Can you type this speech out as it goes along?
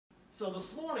So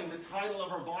this morning, the title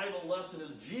of our Bible lesson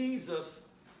is Jesus,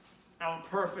 our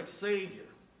Perfect Savior.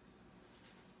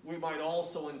 We might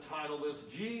also entitle this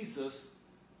Jesus,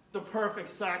 the Perfect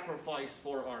Sacrifice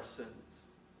for our sins.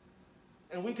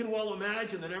 And we can well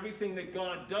imagine that everything that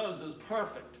God does is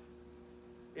perfect.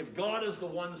 If God is the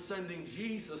one sending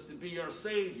Jesus to be our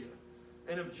Savior,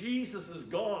 and if Jesus is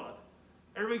God,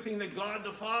 everything that God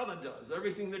the Father does,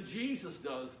 everything that Jesus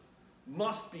does,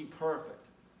 must be perfect.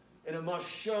 And it must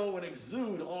show and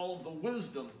exude all of the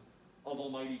wisdom of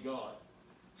Almighty God.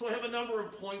 So I have a number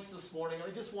of points this morning,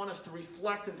 and I just want us to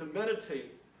reflect and to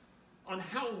meditate on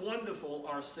how wonderful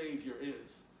our Savior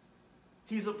is.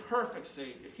 He's a perfect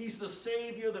Savior. He's the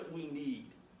Savior that we need.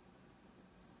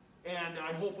 And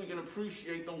I hope we can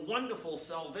appreciate the wonderful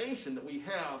salvation that we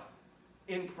have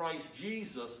in Christ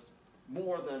Jesus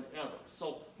more than ever.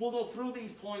 So we'll go through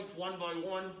these points one by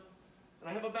one. And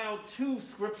I have about 2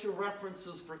 scripture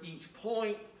references for each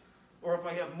point. Or if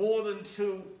I have more than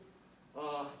 2,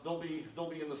 they'll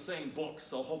be in the same book.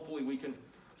 So hopefully we can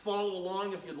follow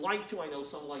along if you'd like to. I know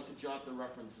some like to jot the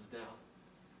references down.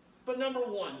 But number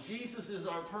 1, Jesus is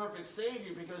our perfect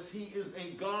Savior because he is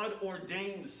a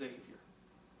God-ordained Savior.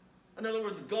 In other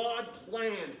words, God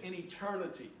planned in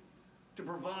eternity to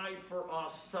provide for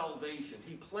us salvation.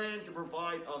 He planned to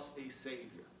provide us a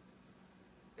Savior.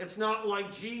 It's not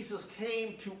like Jesus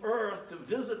came to earth to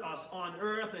visit us on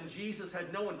earth and Jesus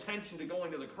had no intention to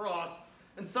going to the cross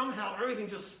and somehow everything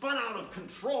just spun out of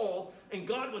control and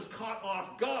God was caught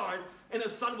off guard and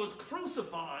his son was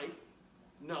crucified.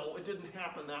 No, it didn't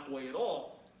happen that way at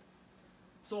all.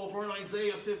 So if we're in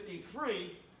Isaiah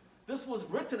 53, this was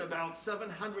written about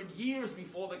 700 years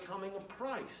before the coming of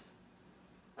Christ.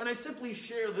 And I simply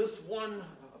share this one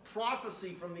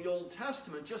prophecy from the Old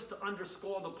Testament just to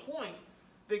underscore the point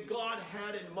that God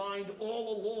had in mind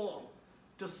all along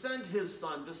to send his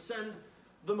son, to send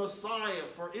the Messiah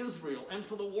for Israel and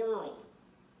for the world,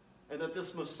 and that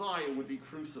this Messiah would be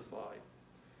crucified.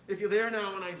 If you're there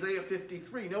now in Isaiah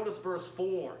 53, notice verse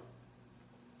 4.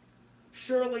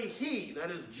 Surely he,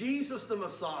 that is Jesus the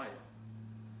Messiah,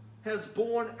 has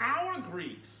borne our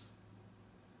griefs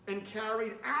and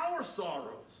carried our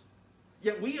sorrows.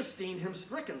 Yet we esteemed him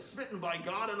stricken, smitten by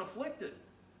God, and afflicted.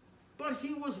 But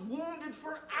he was wounded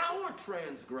for our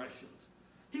transgressions.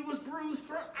 He was bruised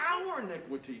for our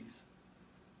iniquities.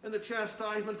 And the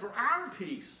chastisement for our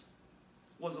peace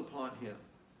was upon him.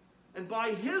 And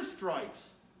by his stripes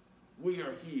we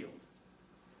are healed.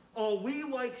 All we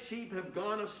like sheep have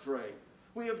gone astray.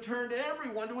 We have turned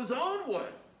everyone to his own way.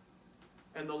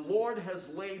 And the Lord has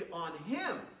laid on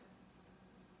him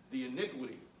the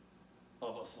iniquity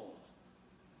of us all.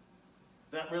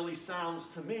 That really sounds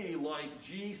to me like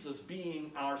Jesus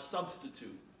being our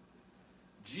substitute.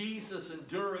 Jesus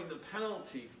enduring the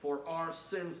penalty for our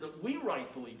sins that we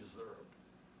rightfully deserved.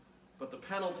 But the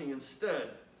penalty instead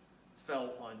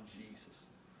fell on Jesus.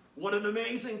 What an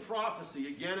amazing prophecy.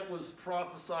 Again, it was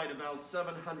prophesied about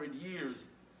 700 years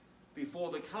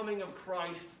before the coming of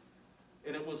Christ,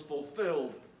 and it was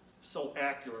fulfilled so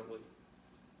accurately.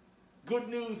 Good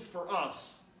news for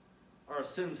us, our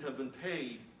sins have been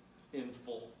paid in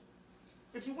full.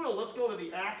 If you will, let's go to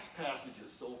the Acts passages.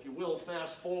 So if you will,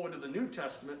 fast forward to the New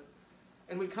Testament,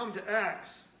 and we come to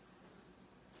Acts.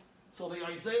 So the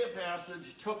Isaiah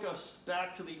passage took us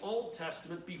back to the Old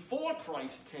Testament before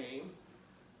Christ came.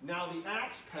 Now the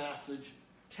Acts passage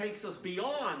takes us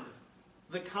beyond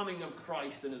the coming of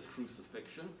Christ and his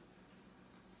crucifixion.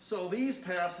 So these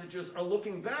passages are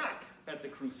looking back at the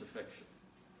crucifixion.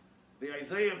 The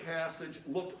Isaiah passage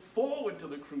looked forward to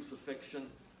the crucifixion.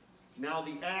 Now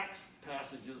the Acts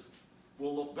passages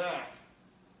will look back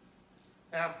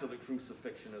after the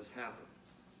crucifixion has happened.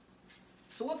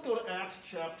 So let's go to Acts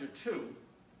chapter 2.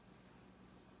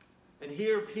 And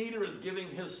here Peter is giving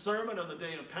his sermon on the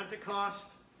day of Pentecost,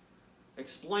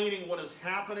 explaining what is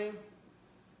happening,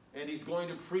 and he's going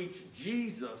to preach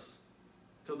Jesus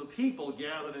to the people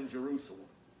gathered in Jerusalem.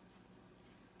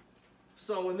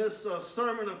 So in this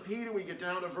sermon of Peter, we get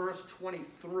down to verse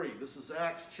 23. This is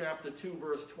Acts chapter 2,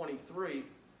 verse 23.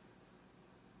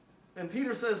 And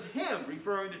Peter says, him,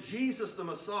 referring to Jesus the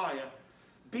Messiah,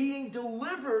 being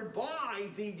delivered by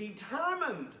the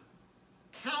determined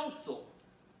counsel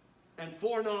and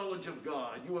foreknowledge of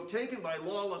God, you have taken by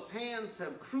lawless hands,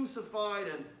 have crucified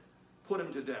and put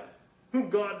him to death,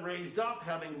 whom God raised up,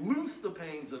 having loosed the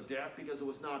pains of death, because it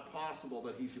was not possible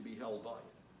that he should be held by it.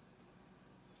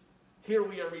 Here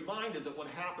we are reminded that what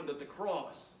happened at the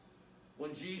cross,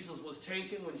 when Jesus was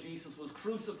taken, when Jesus was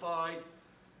crucified,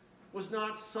 was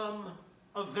not some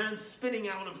event spinning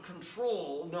out of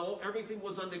control. No, everything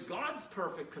was under God's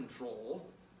perfect control.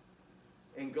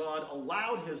 And God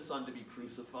allowed his son to be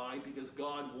crucified because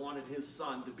God wanted his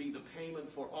son to be the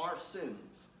payment for our sins,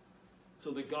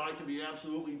 so that God can be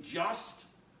absolutely just.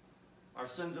 Our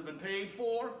sins have been paid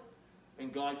for,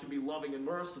 and God can be loving and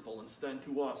merciful and extend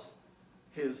to us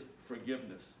his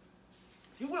forgiveness.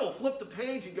 If you will, flip the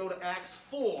page and go to Acts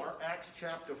 4, Acts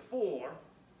chapter 4.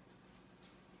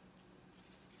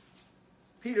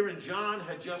 Peter and John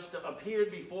had just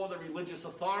appeared before the religious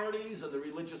authorities, and the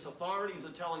religious authorities are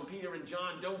telling Peter and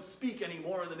John, don't speak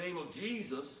anymore in the name of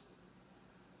Jesus.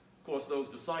 Of course, those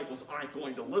disciples aren't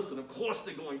going to listen. Of course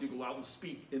they're going to go out and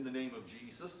speak in the name of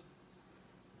Jesus.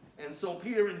 And so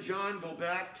Peter and John go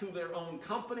back to their own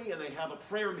company, and they have a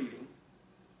prayer meeting.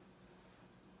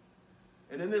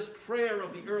 And in this prayer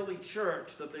of the early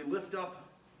church that they lift up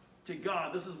to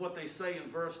God, this is what they say in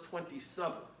verse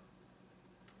 27.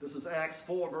 This is Acts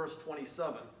 4, verse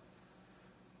 27.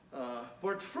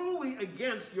 For truly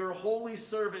against your holy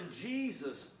servant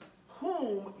Jesus,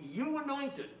 whom you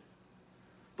anointed,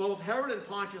 both Herod and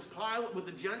Pontius Pilate with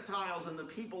the Gentiles and the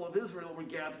people of Israel were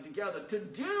gathered together to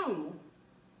do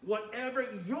whatever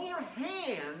your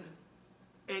hand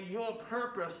and your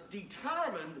purpose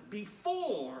determined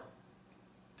before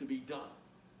to be done.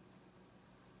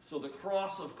 So the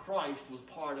cross of Christ was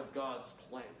part of God's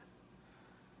plan.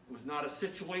 It was not a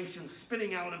situation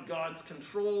spinning out of God's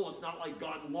control. It's not like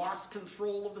God lost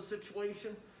control of the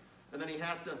situation, and then he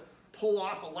had to pull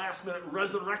off a last-minute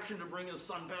resurrection to bring his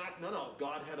son back. No,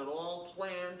 God had it all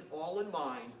planned, all in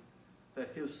mind,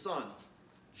 that his son,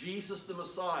 Jesus the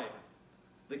Messiah,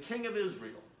 the King of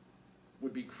Israel,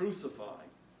 would be crucified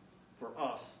for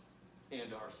us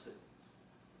and our sins.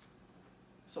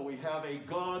 So we have a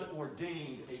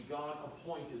God-ordained, a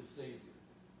God-appointed Savior.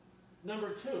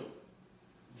 Number two,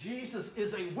 Jesus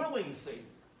is a willing Savior.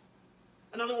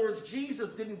 In other words, Jesus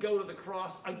didn't go to the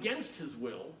cross against his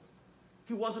will.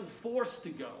 He wasn't forced to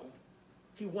go.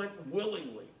 He went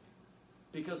willingly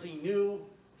because he knew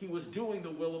he was doing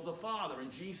the will of the Father. And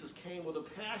Jesus came with a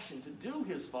passion to do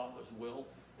his Father's will,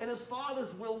 and his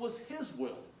Father's will was his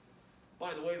will.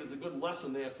 By the way, there's a good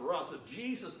lesson there for us. If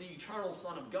Jesus, the eternal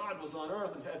Son of God, was on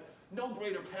earth and had no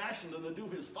greater passion than to do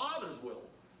his Father's will,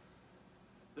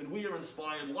 then we are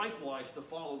inspired likewise to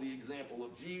follow the example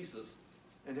of Jesus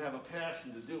and have a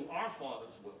passion to do our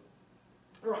Father's will.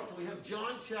 All right, so we have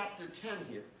John chapter 10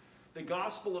 here. The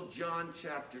Gospel of John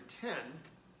chapter 10.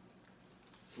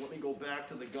 So let me go back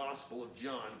to the Gospel of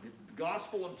John. The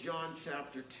Gospel of John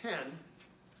chapter 10.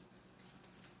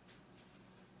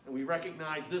 And we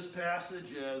recognize this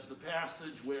passage as the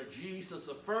passage where Jesus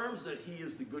affirms that he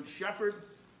is the good shepherd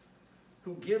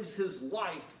who gives his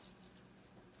life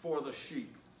for the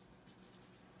sheep.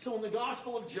 So in the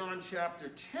Gospel of John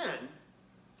chapter 10,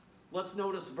 let's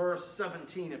notice verse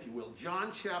 17, if you will.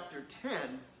 John chapter 10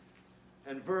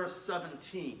 and verse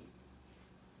 17.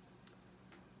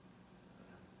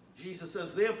 Jesus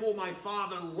says, therefore my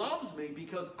Father loves me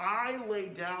because I lay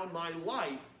down my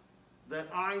life that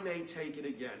I may take it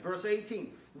again. Verse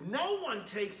 18, no one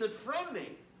takes it from me,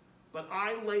 but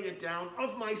I lay it down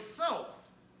of myself.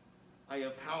 I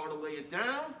have power to lay it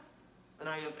down, and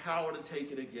I have power to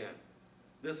take it again.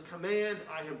 This command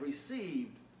I have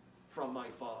received from my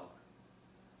Father.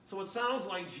 So it sounds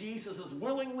like Jesus is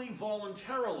willingly,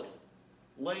 voluntarily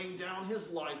laying down his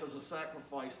life as a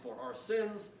sacrifice for our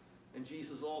sins, and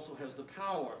Jesus also has the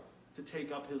power to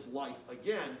take up his life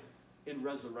again in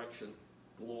resurrection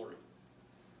glory.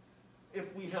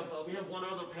 If we have one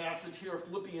other passage here,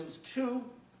 Philippians 2.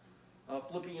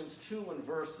 Philippians 2 and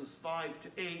verses 5 to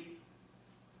 8.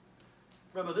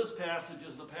 Remember, this passage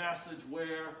is the passage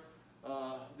where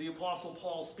the Apostle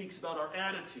Paul speaks about our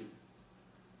attitude.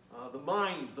 The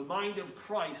mind of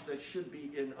Christ that should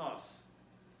be in us.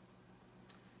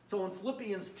 So in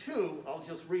Philippians 2, I'll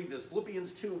just read this.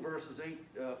 Philippians 2 verses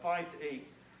 5 to 8.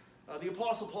 The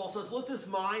Apostle Paul says, let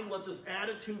this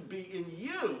attitude be in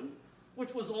you,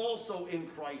 which was also in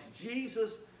Christ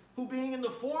Jesus, who being in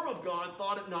the form of God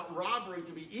thought it not robbery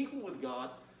to be equal with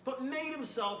God, but made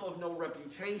himself of no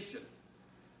reputation.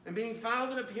 And being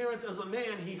found in appearance as a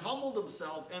man, he humbled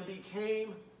himself and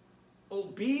became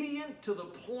obedient to the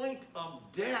point of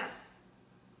death,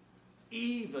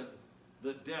 even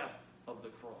the death of the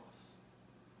cross.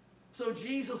 So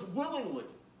Jesus willingly,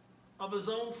 of his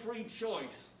own free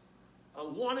choice,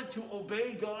 wanted to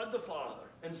obey God the Father,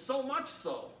 and so much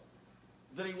so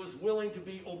that he was willing to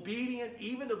be obedient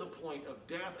even to the point of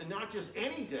death, and not just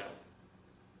any death,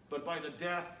 but by the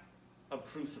death of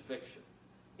crucifixion.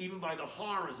 Even by the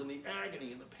horrors and the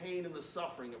agony and the pain and the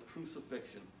suffering of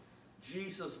crucifixion.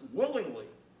 Jesus willingly,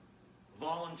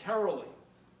 voluntarily,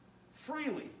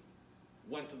 freely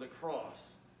went to the cross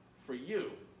for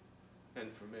you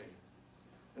and for me.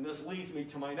 And this leads me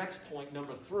to my next point,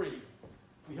 number 3.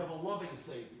 We have a loving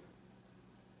Savior.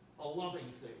 A loving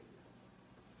Savior.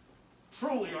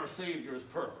 Truly, our Savior is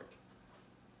perfect.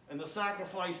 And the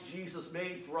sacrifice Jesus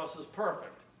made for us is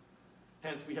perfect.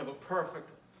 Hence, we have a perfect,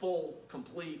 full,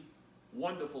 complete,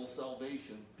 wonderful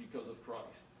salvation because of Christ.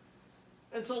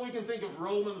 And so we can think of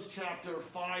Romans chapter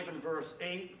 5 and verse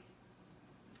 8.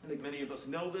 I think many of us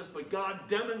know this, but God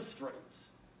demonstrates,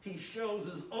 he shows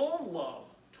his own love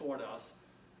toward us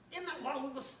in that while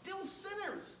we were still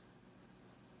sinners,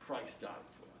 Christ died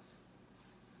for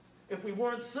us. If we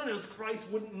weren't sinners, Christ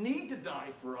wouldn't need to die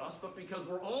for us, but because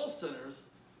we're all sinners,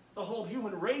 the whole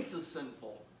human race is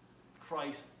sinful,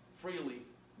 Christ freely,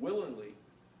 willingly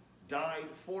died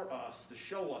for us to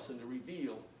show us and to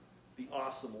reveal the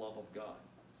awesome love of God.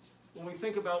 When we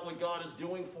think about what God is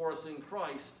doing for us in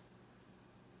Christ,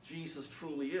 Jesus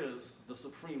truly is the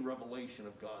supreme revelation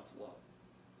of God's love.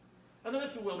 And then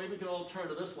if you will, maybe we can all turn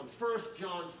to this one. 1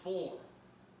 John 4.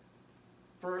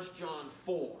 1 John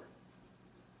 4.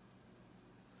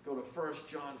 Let's go to 1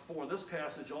 John 4. This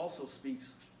passage also speaks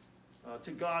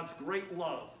to God's great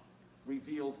love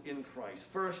revealed in Christ.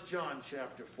 1 John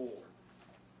chapter 4.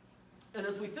 And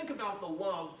as we think about the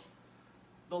love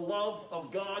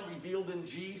of God revealed in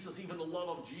Jesus, even the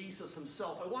love of Jesus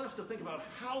himself, I want us to think about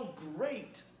how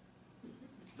great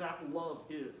that love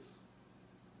is.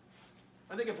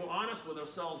 I think if we're honest with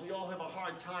ourselves, we all have a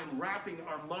hard time wrapping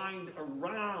our mind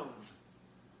around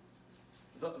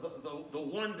the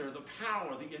wonder, the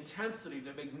power, the intensity,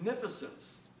 the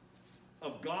magnificence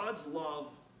of God's love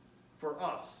for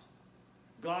us.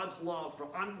 God's love for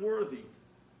unworthy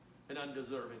and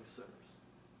undeserving sinners.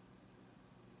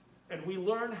 And we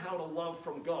learn how to love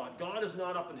from God. God is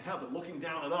not up in heaven looking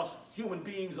down at us, human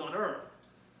beings on earth.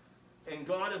 And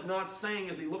God is not saying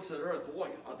as he looks at earth, boy,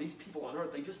 these people on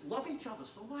earth, they just love each other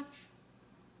so much.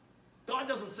 God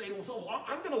doesn't say to himself, well,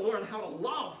 I'm going to learn how to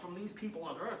love from these people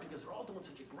on earth because they're all doing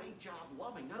such a great job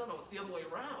loving. No, it's the other way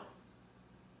around.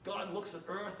 God looks at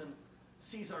earth and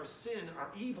sees our sin, our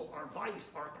evil, our vice,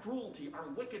 our cruelty, our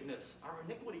wickedness, our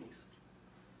iniquities.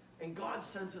 And God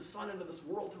sends his Son into this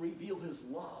world to reveal his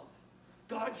love.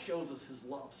 God shows us his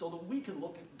love so that we can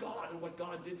look at God and what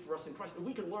God did for us in Christ, and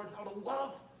we can learn how to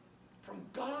love from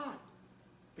God,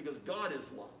 because God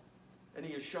is love, and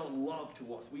he has shown love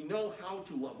to us. We know how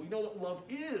to love. We know what love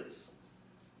is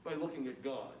by looking at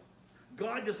God.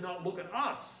 God does not look at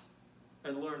us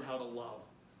and learn how to love.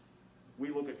 We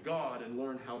look at God and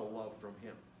learn how to love from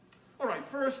him. All right,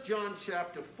 1 John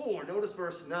chapter 4, notice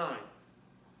verse 9.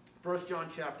 1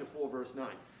 John chapter 4, verse 9.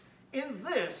 In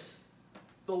this,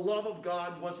 the love of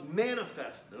God was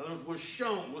manifested, in other words, was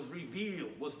shown, was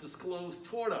revealed, was disclosed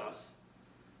toward us,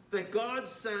 that God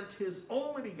sent his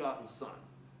only begotten Son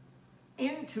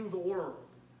into the world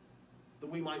that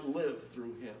we might live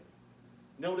through him.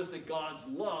 Notice that God's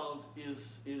love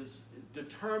is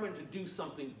determined to do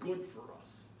something good for us,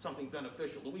 something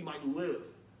beneficial, that we might live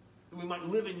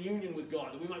in union with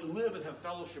God, that we might live and have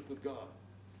fellowship with God.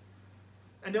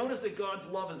 And notice that God's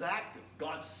love is active.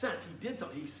 God sent, he did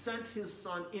something. He sent his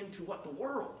Son into what? The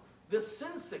world. This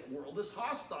sin-sick world, this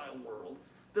hostile world,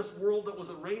 this world that was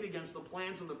arrayed against the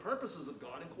plans and the purposes of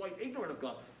God and quite ignorant of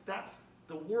God. That's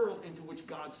the world into which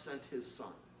God sent his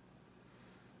Son.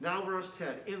 Now verse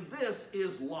 10. In this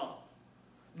is love.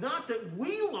 Not that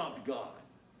we loved God,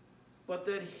 but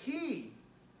that he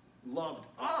loved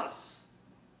us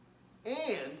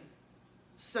and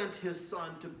sent his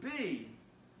Son to be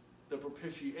the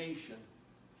propitiation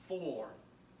for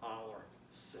our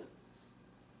sins.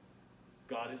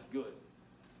 God is good.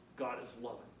 God is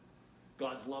loving.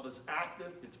 God's love is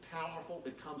active, it's powerful,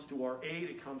 it comes to our aid,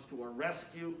 it comes to our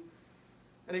rescue.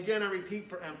 And again, I repeat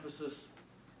for emphasis,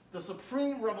 the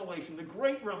supreme revelation, the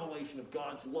great revelation of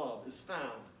God's love is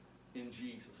found in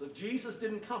Jesus. If Jesus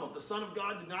didn't come, if the Son of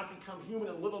God did not become human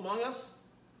and live among us,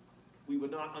 we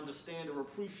would not understand or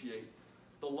appreciate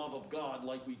the love of God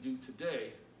like we do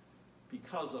today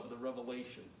because of the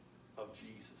revelation of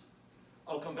Jesus.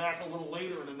 I'll come back a little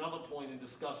later in another point and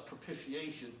discuss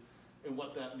propitiation and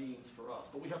what that means for us.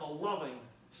 But we have a loving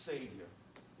Savior.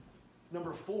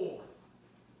 Number 4,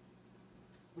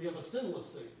 we have a sinless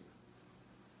Savior.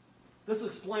 This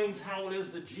explains how it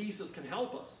is that Jesus can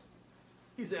help us.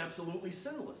 He's absolutely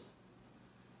sinless.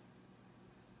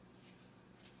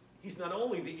 He's not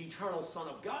only the eternal Son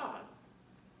of God,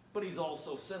 but he's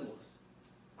also sinless.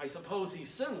 I suppose he's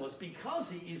sinless because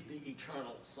he is the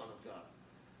eternal Son of God.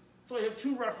 So I have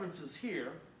 2 references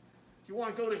here. If you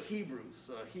want to go to Hebrews,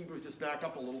 just back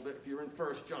up a little bit. If you're in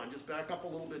 1 John, just back up a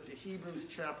little bit to Hebrews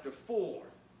chapter 4.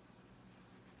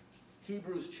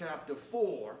 Hebrews chapter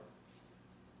 4.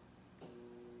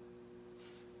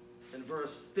 and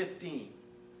verse 15.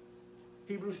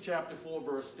 Hebrews chapter 4,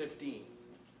 verse 15.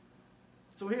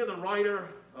 So here the writer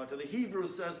to the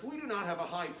Hebrews says, "We do not have a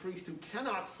high priest who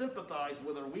cannot sympathize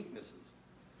with our weaknesses,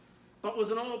 but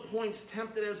was in all points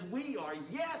tempted as we are,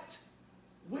 yet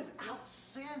without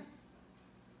sin."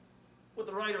 What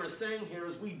the writer is saying here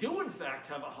is we do in fact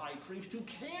have a high priest who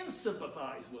can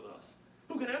sympathize with us,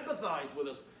 who can empathize with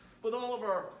us, with all of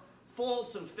our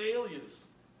faults and failures.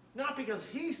 Not because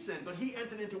he sinned, but he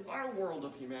entered into our world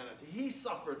of humanity. He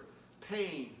suffered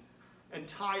pain and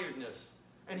tiredness,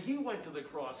 and he went to the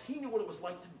cross. He knew what it was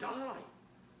like to die.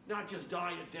 Not just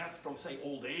die a death from, say,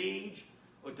 old age,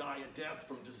 or die a death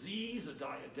from disease, or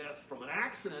die a death from an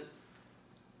accident,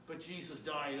 but Jesus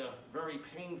died a very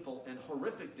painful and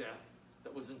horrific death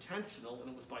that was intentional, and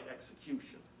it was by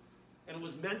execution. And it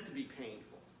was meant to be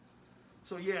painful.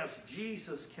 So yes,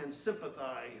 Jesus can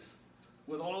sympathize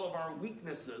with all of our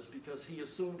weaknesses because he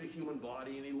assumed a human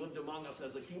body and he lived among us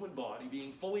as a human body,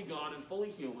 being fully God and fully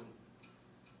human.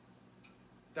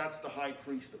 That's the high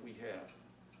priest that we have.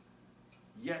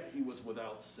 Yet he was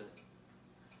without sin.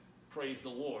 Praise the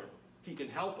Lord. He can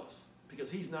help us because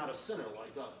he's not a sinner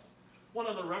like us. One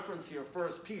other reference here,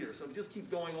 1 Peter. So just keep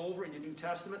going over in your New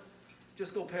Testament.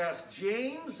 Just go past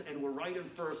James and we're right in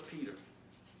 1 Peter.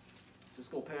 Just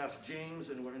go past James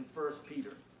and we're in 1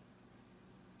 Peter.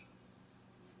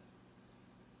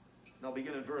 And I'll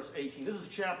begin in verse 18. This is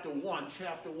chapter 1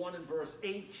 and verse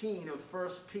 18 of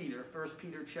 1 Peter. 1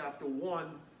 Peter chapter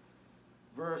 1,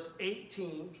 verse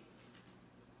 18.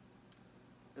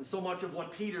 And so much of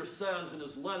what Peter says in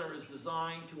his letter is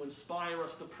designed to inspire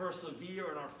us to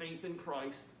persevere in our faith in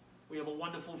Christ. We have a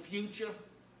wonderful future,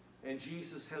 and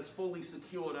Jesus has fully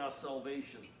secured our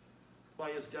salvation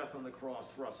by his death on the cross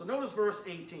for us. So notice verse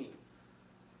 18.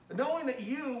 "Knowing that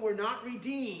you were not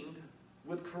redeemed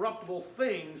with corruptible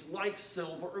things like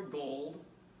silver or gold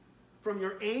from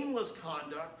your aimless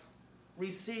conduct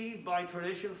received by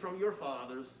tradition from your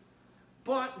fathers,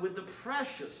 but with the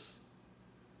precious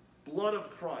blood of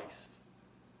Christ,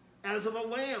 as of a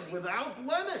lamb without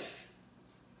blemish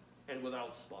and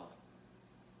without spot."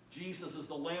 Jesus is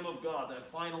the Lamb of God, that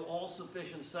final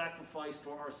all-sufficient sacrifice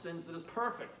for our sins that is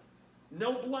perfect.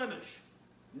 No blemish,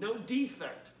 no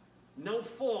defect, no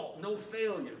fault, no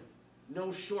failure,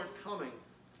 no shortcoming,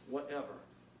 whatever,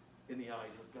 in the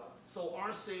eyes of God. So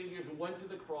our Savior who went to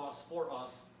the cross for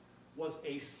us was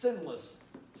a sinless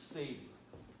Savior.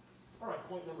 All right,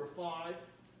 point number 5.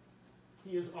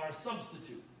 He is our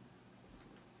substitute.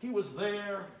 He was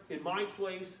there in my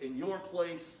place, in your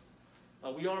place.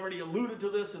 We already alluded to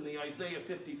this in the Isaiah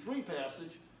 53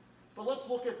 passage. But let's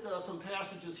look at some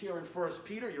passages here in 1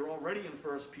 Peter. You're already in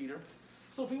 1 Peter.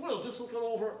 So if you will, just look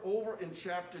over in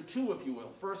chapter 2, if you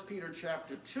will. 1 Peter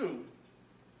chapter 2.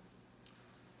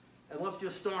 And let's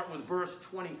just start with verse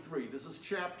 23. This is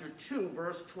chapter 2,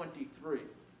 verse 23.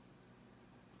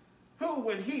 "Who,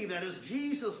 when he," that is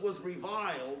Jesus, "was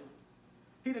reviled,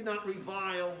 he did not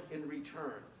revile in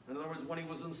return." In other words, when he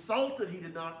was insulted, he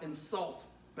did not insult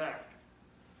back.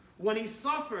 "When he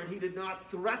suffered, he did not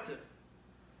threaten,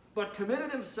 but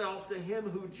committed himself to him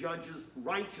who judges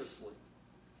righteously."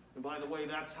 And by the way,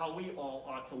 that's how we all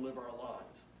ought to live our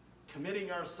lives.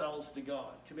 Committing ourselves to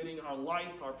God. Committing our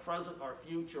life, our present, our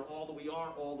future, all that we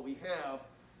are, all that we have,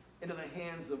 into the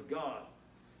hands of God.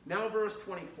 Now verse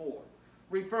 24.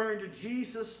 Referring to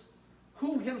Jesus,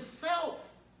 who himself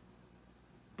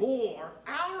bore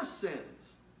our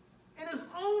sins in his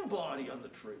own body on the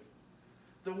tree,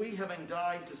 that we, having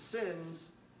died to sins,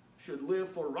 should live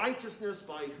for righteousness,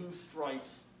 by whose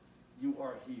stripes you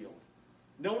are healed.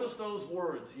 Notice those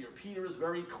words here. Peter is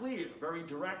very clear, very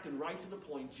direct, and right to the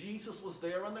point. Jesus was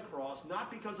there on the cross,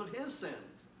 not because of his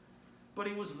sins, but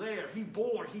he was there. He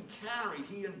bore, he carried,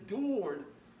 he endured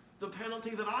the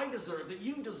penalty that I deserve, that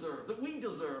you deserve, that we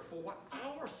deserve for what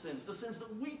our sins, the sins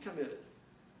that we committed.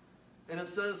 And it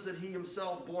says that he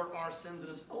himself bore our sins in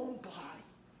his own body.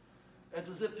 It's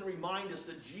as if to remind us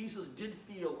that Jesus did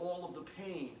feel all of the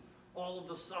pain, all of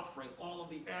the suffering, all of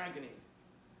the agony,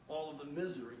 all of the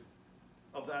misery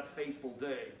of that fateful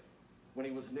day when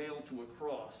he was nailed to a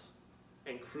cross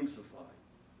and crucified.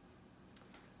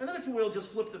 And then if you will,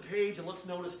 just flip the page and let's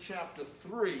notice chapter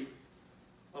 3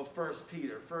 of 1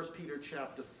 Peter. 1 Peter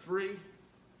chapter 3.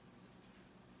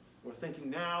 We're thinking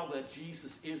now that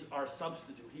Jesus is our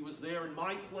substitute. He was there in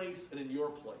my place and in your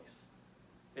place,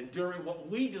 enduring what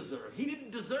we deserve. He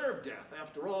didn't deserve death.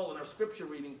 After all, in our scripture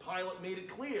reading, Pilate made it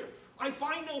clear. I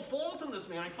find no fault in this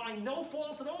man. I find no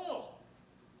fault at all.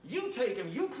 You take him,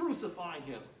 you crucify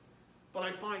him, but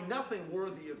I find nothing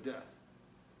worthy of death.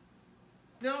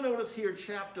 Now notice here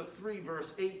chapter 3,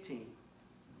 verse 18.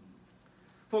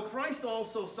 For Christ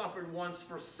also suffered once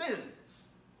for sins.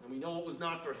 And we know it was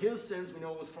not for his sins, we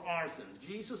know it was for our sins.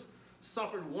 Jesus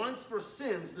suffered once for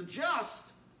sins, the just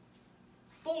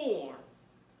for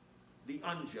the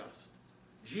unjust.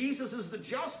 Jesus is the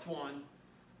just one,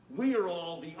 we are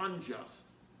all the unjust.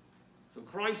 So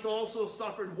Christ also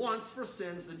suffered once for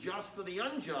sins, the just for the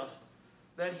unjust,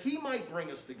 that he might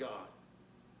bring us to God,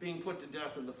 being put to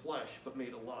death in the flesh, but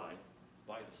made alive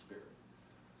by the Spirit.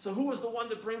 So who is the one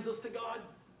that brings us to God?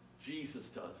 Jesus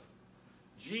does.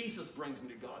 Jesus brings me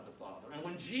to God the Father. And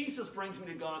when Jesus brings me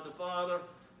to God the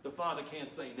Father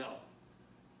can't say no.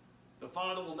 The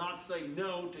Father will not say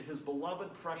no to his beloved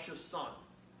precious Son,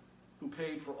 who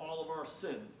paid for all of our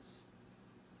sins.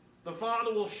 The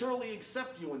Father will surely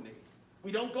accept you and me.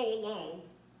 We don't go alone.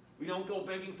 We don't go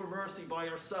begging for mercy by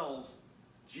ourselves.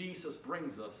 Jesus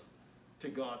brings us to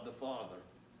God the Father,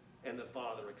 and the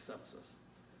Father accepts us.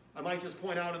 I might just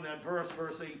point out in that verse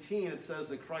 18, it says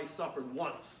that Christ suffered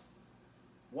once.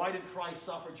 Why did Christ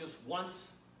suffer just once?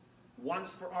 Once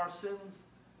for our sins?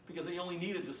 Because he only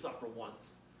needed to suffer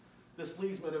once. This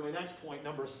leads me to my next point,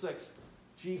 number 6.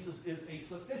 Jesus is a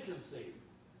sufficient Savior.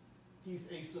 He's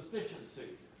a sufficient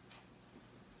Savior.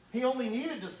 He only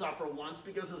needed to suffer once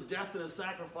because his death and his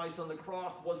sacrifice on the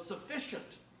cross was sufficient.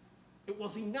 It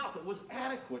was enough. It was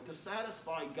adequate to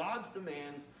satisfy God's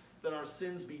demands that our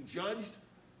sins be judged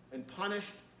and punished,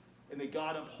 and that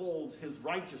God upholds his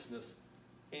righteousness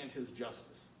and his justice.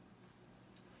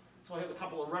 So I have a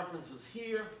couple of references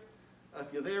here.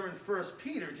 If you're there in 1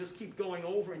 Peter, just keep going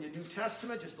over in your New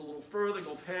Testament, just a little further,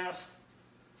 go past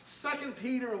 2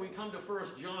 Peter, and we come to 1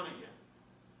 John again.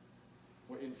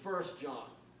 We're in 1 John.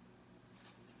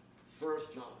 1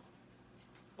 John.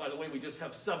 By the way, we just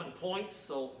have 7 points,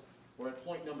 so we're at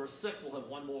point number 6. We'll have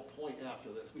one more point after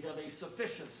this. We have a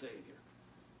sufficient Savior.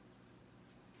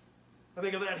 I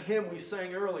think of that hymn we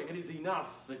sang earlier, it is enough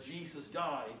that Jesus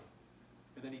died,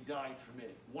 and then he died for me.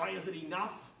 Why is it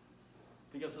enough?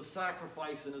 Because the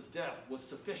sacrifice in his death was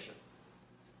sufficient.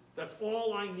 That's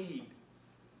all I need.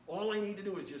 All I need to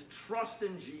do is just trust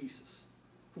in Jesus,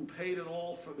 who paid it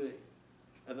all for me,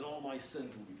 and then all my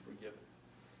sins will be forgiven.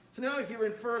 So now if you're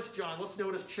in 1 John, let's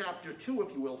notice chapter 2,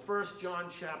 if you will. 1 John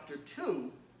chapter 2,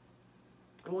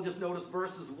 and we'll just notice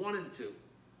verses 1 and 2.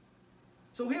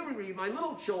 So here we read, "My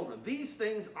little children, these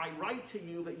things I write to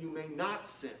you that you may not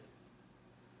sin.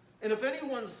 And if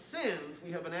anyone sins,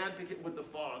 we have an advocate with the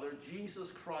Father,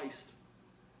 Jesus Christ,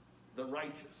 the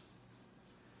righteous.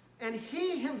 And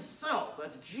he himself,"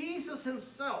 that's Jesus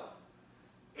himself,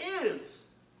 "is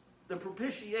the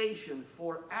propitiation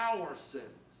for our sins."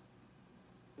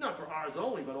 Not for ours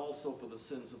only, but also for the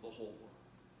sins of the whole world.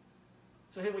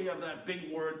 So here we have that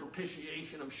big word,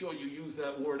 propitiation. I'm sure you use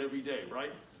that word every day,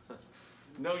 right?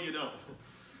 No, you don't.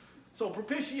 So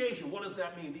propitiation, what does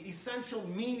that mean? The essential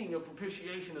meaning of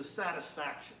propitiation is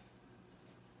satisfaction.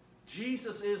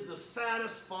 Jesus is the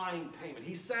satisfying payment.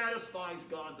 He satisfies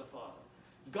God the Father.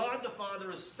 God the Father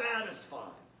is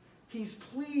satisfied. He's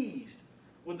pleased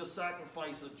with the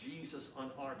sacrifice of Jesus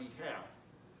on our behalf.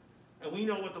 And we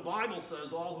know what the Bible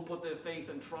says, all who put their faith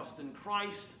and trust in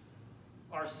Christ,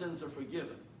 our sins are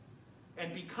forgiven.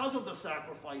 And because of the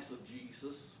sacrifice of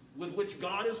Jesus, with which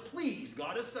God is pleased,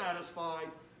 God is satisfied,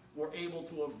 we're able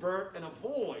to avert and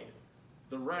avoid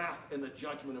the wrath and the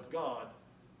judgment of God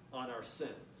on our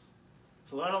sins.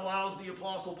 So that allows the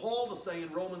Apostle Paul to say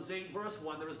in Romans 8, verse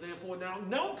 1, "There is therefore now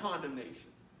no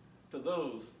condemnation to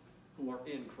those who are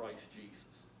in Christ Jesus."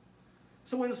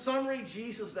 So in summary,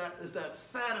 Jesus is that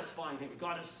satisfying payment.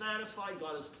 God is satisfied,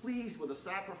 God is pleased with the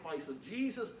sacrifice of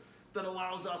Jesus that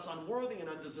allows us unworthy and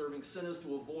undeserving sinners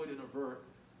to avoid and avert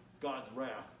God's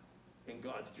wrath and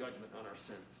God's judgment on our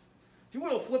sins. If you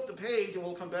will, flip the page and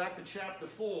we'll come back to chapter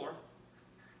 4.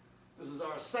 This is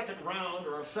our second round,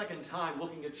 or our second time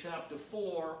looking at chapter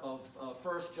 4 of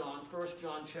 1 John. 1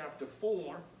 John chapter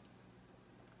 4.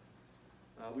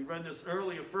 We read this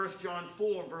earlier, 1 John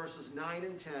 4, verses 9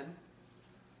 and 10.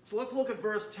 So let's look at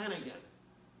verse 10 again.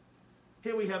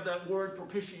 Here we have that word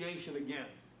propitiation again.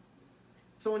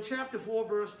 So in chapter 4,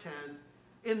 verse 10,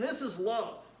 "In this is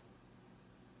love,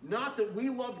 not that we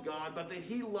loved God, but that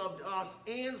he loved us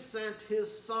and sent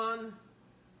his Son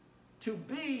to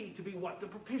be what? The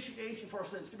propitiation for our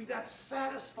sins, to be that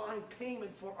satisfying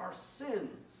payment for our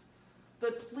sins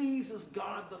that pleases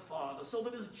God the Father, so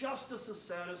that his justice is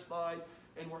satisfied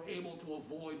and we're able to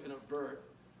avoid and avert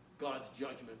God's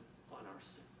judgment on our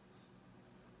sins."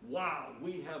 Wow,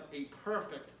 we have a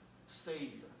perfect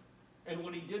Savior. And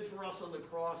what he did for us on the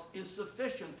cross is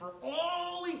sufficient for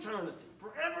all eternity,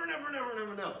 forever and ever and ever and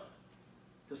ever and ever,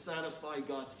 to satisfy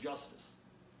God's justice,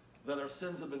 that our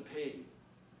sins have been paid,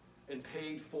 and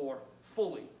paid for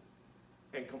fully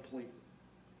and completely.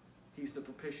 He's the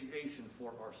propitiation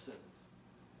for our sins.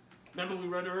 Remember we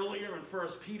read earlier in 1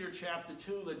 Peter chapter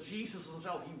 2 that Jesus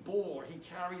himself, he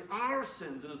carried our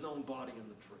sins in his own body in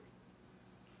the tree.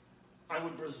 I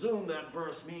would presume that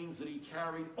verse means that he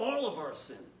carried all of our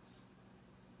sins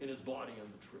in his body on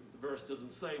the tree. The verse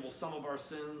doesn't say, well, some of our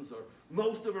sins, or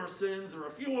most of our sins, or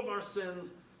a few of our sins.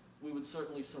 We would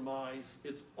certainly surmise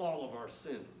it's all of our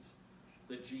sins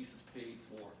that Jesus paid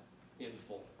for in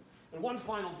full. And one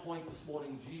final point this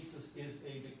morning, Jesus is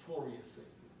a victorious Savior.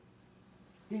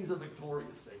 He's a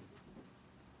victorious Savior.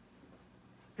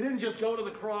 He didn't just go to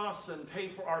the cross and pay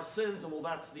for our sins and, well,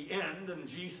 that's the end, and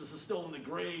Jesus is still in the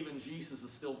grave and Jesus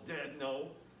is still dead. No.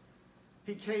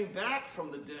 He came back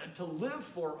from the dead to live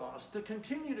for us, to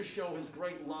continue to show his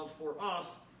great love for us,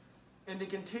 and to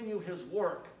continue his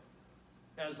work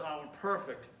as our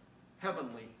perfect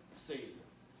heavenly Savior.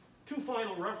 Two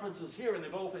final references here, and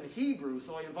they're both in Hebrew,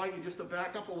 so I invite you just to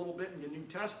back up a little bit in your New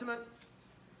Testament.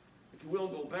 If you will,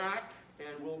 go back,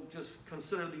 and we'll just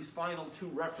consider these final two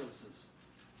references.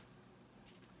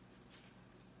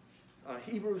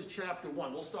 Hebrews chapter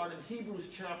 1. We'll start in Hebrews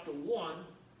chapter 1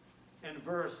 and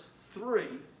verse 3.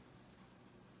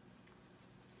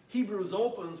 Hebrews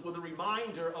opens with a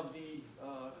reminder of the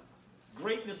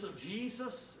greatness of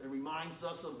Jesus. It reminds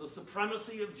us of the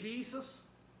supremacy of Jesus.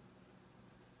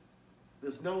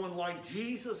 There's no one like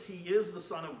Jesus. He is the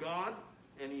Son of God,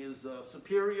 and he is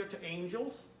superior to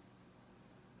angels.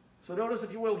 So notice,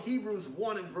 if you will, Hebrews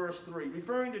 1 and verse 3,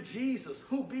 referring to Jesus,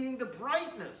 who being the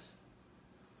brightness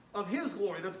of his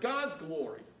glory, that's God's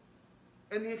glory,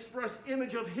 and the express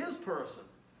image of his person,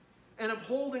 and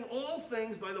upholding all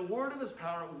things by the word of his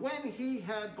power, when he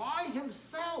had by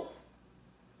himself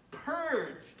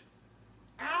purged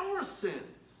our sins.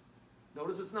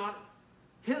 Notice it's not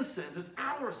his sins, it's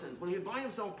our sins. When he had by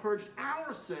himself purged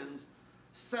our sins,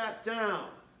 sat down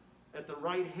at the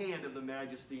right hand of the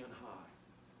Majesty on high.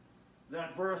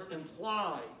 That verse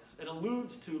implies and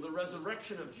alludes to the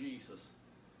resurrection of Jesus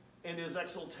and his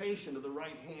exaltation to the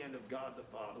right hand of God the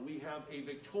Father. We have a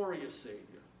victorious Savior.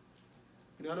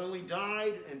 He not only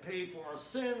died and paid for our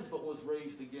sins, but was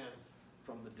raised again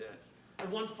from the dead.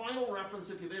 And one final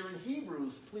reference, if you're there in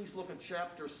Hebrews, please look at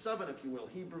chapter 7, if you will.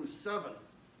 Hebrews 7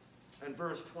 and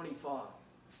verse 25.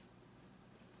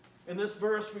 And this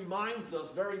verse reminds us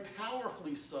very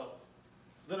powerfully so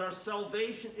that our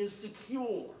salvation is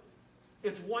secure.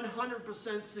 It's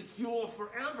 100% secure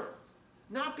forever.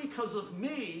 Not because of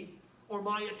me or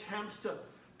my attempts to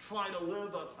try to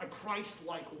live a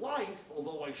Christ-like life,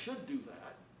 although I should do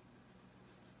that.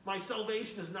 My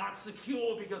salvation is not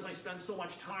secure because I spend so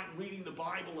much time reading the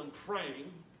Bible and praying.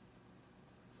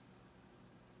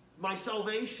 My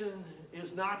salvation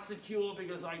is not secure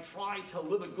because I try to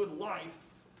live a good life,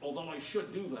 although I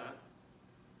should do that.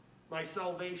 My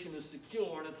salvation is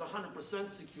secure, and it's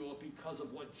 100% secure because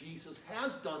of what Jesus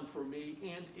has done for me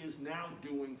and is now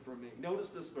doing for me. Notice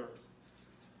this verse.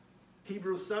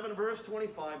 Hebrews 7, verse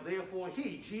 25, therefore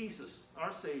he, Jesus,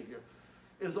 our Savior,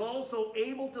 is also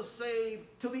able to save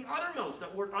to the uttermost.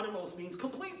 That word uttermost means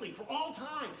completely, for all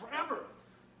time, forever.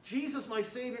 Jesus, my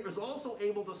Savior, is also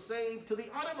able to save to the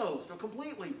uttermost, or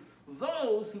completely,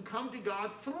 those who come to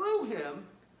God through him,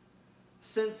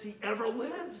 since he ever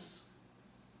lives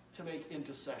to make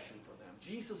intercession for them.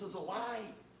 Jesus is alive.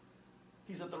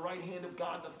 He's at the right hand of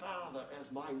God the Father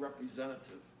as my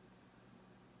representative,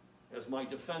 as my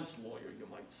defense lawyer, you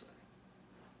might say.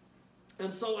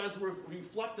 And so as we've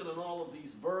reflected on all of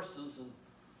these verses and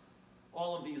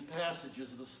all of these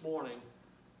passages this morning,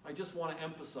 I just want to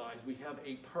emphasize we have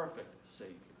a perfect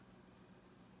Savior.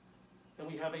 And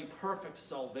we have a perfect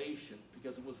salvation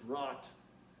because it was wrought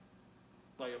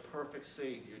by a perfect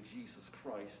Savior, Jesus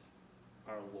Christ,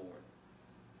 our Lord.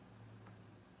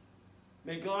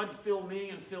 May God fill me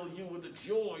and fill you with the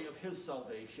joy of his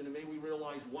salvation, and may we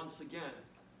realize once again,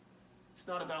 it's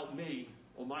not about me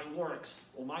or my works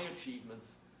or my achievements.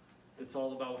 It's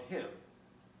all about him.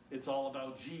 It's all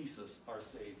about Jesus, our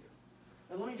Savior.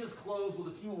 And let me just close with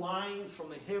a few lines from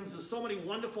the hymns. There's so many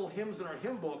wonderful hymns in our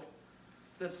hymn book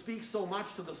that speak so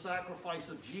much to the sacrifice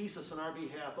of Jesus on our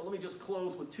behalf. But let me just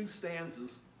close with two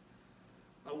stanzas.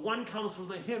 One comes from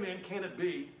the hymn, And Can It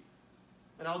Be?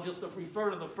 And I'll just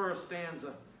refer to the first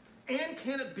stanza. And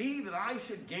can it be that I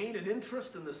should gain an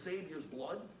interest in the Savior's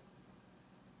blood?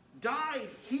 Died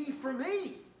he for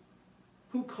me,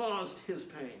 who caused his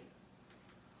pain.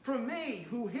 For me,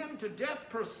 who him to death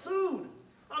pursued.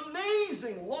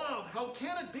 Amazing love, how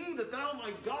can it be that thou,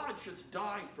 my God, shouldst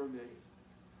die for me?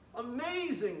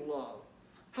 Amazing love,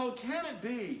 how can it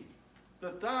be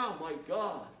that thou, my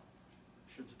God,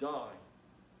 shouldst die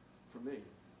for me?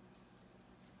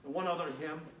 And one other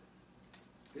hymn.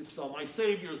 It's My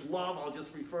Savior's Love. I'll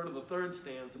just refer to the third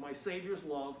stanza. My Savior's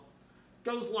love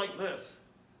goes like this.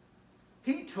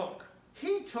 He took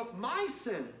my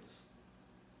sins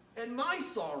and my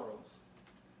sorrows.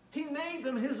 He made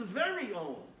them his very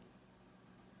own.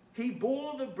 He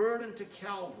bore the burden to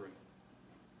Calvary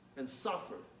and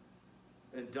suffered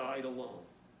and died alone.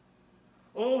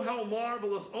 Oh, how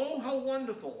marvelous, oh, how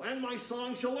wonderful, and my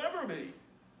song shall ever be.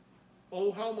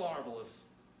 Oh, how marvelous,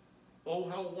 oh,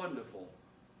 how wonderful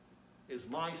is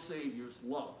my Savior's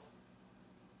love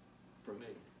for me.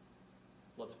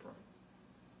 Let's pray.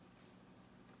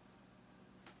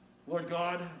 Lord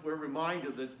God, we're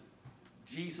reminded that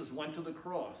Jesus went to the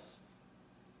cross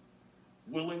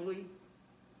willingly,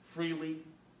 freely,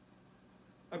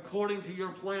 according to your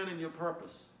plan and your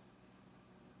purpose,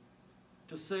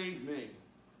 to save me,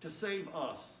 to save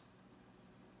us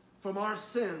from our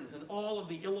sins and all of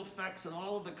the ill effects and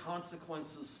all of the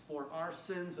consequences for our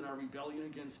sins and our rebellion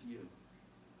against you.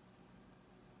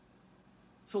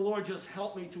 So Lord, just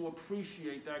help me to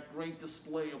appreciate that great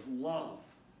display of love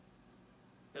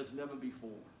as never before.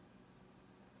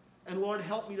 And Lord,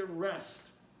 help me to rest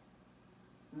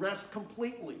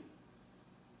completely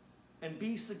and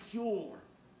be secure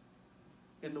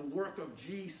in the work of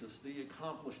Jesus that he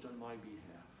accomplished on my behalf.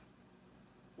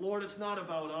 Lord, it's not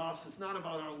about us. It's not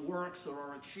about our works or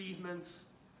our achievements.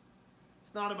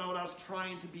 It's not about us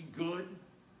trying to be good,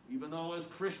 even though as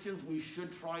Christians we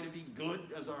should try to be good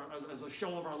as a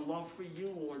show of our love for you,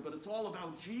 Lord. But it's all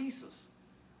about Jesus.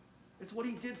 It's what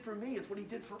he did for me. It's what he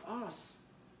did for us.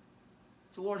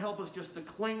 So Lord, help us just to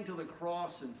cling to the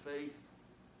cross in faith,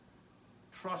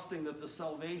 trusting that the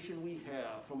salvation we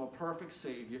have from a perfect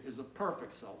Savior is a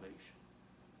perfect salvation.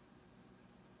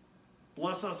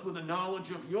 Bless us with the knowledge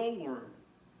of your word.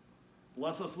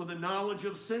 Bless us with the knowledge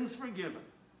of sins forgiven.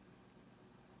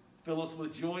 Fill us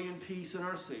with joy and peace in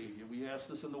our Savior. We ask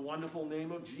this in the wonderful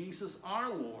name of Jesus, our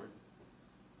Lord.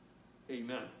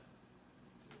 Amen.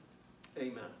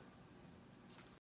 Amen.